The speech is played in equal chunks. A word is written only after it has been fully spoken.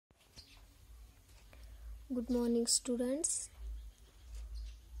Good morning, students.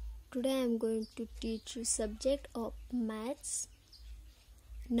 Today I am going to teach you subject of maths,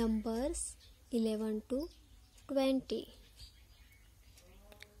 numbers 11 to 20.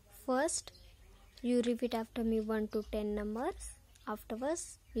 First, you repeat after me 1 to 10 numbers.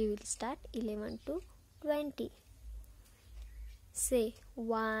 Afterwards, we will start 11 to 20. Say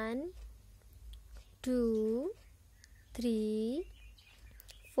 1, 2, 3,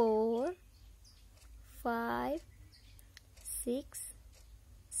 4, 5, 6,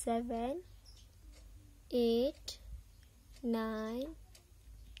 7, 8, 9,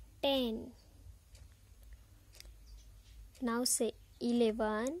 10. Now say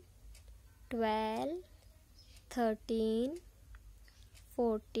 11, 12, 13,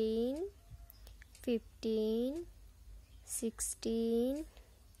 14, 15, 16,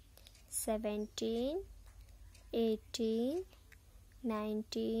 17, 18,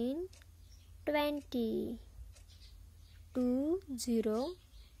 19, 20.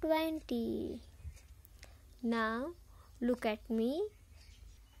 20. Now look at me.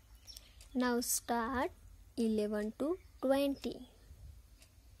 Now start 11 to 20.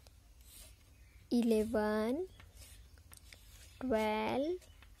 11, 12,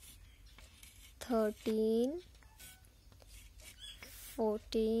 13,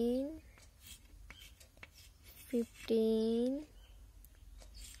 14, 15,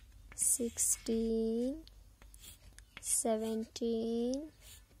 16, 17,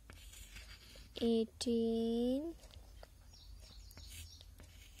 18,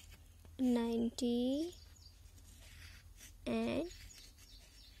 19, and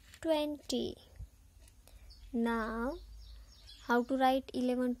 20. Now, how to write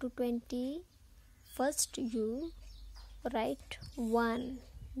 11 to 20? First you write 1,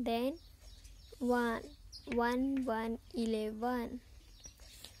 then 1, 1, 1, 11,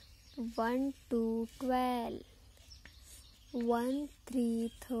 1, 2, 12, 1,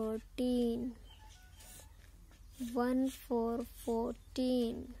 3, 13, 1, 4,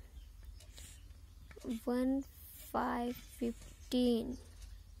 14, 1, 5, 15,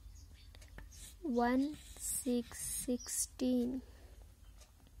 1, 6, 16,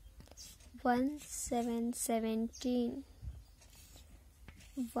 1, 7, 17,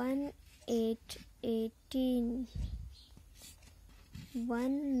 1, 8, 18,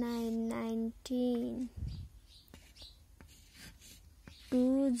 1, 9, 19,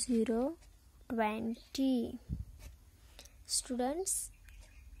 20, 20. Students,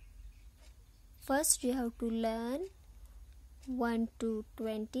 first you have to learn 1 to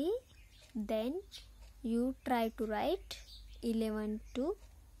 20, then you try to write 11 to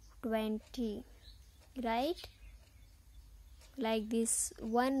 20. Right? Like this: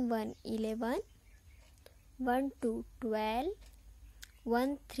 1, 1, 11, 1, 2, 12,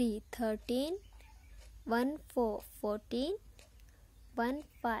 1, 3, 13, 1, 4, 14, 1,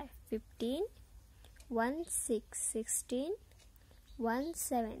 5, 15, 1, 6, 16, 1,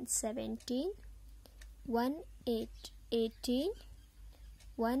 7, 17, 1, 8, 18,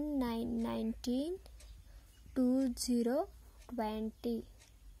 1, 9, 19, 20, 20.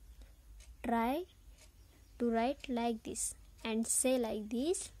 Try to write like this and say like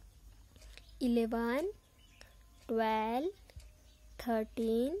this: 11, 12,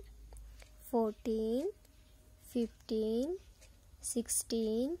 13, 14, 15,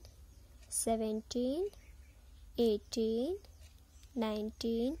 16, 17, 18,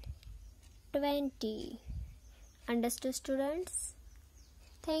 19, 20. Understood, students?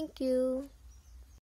 Thank you.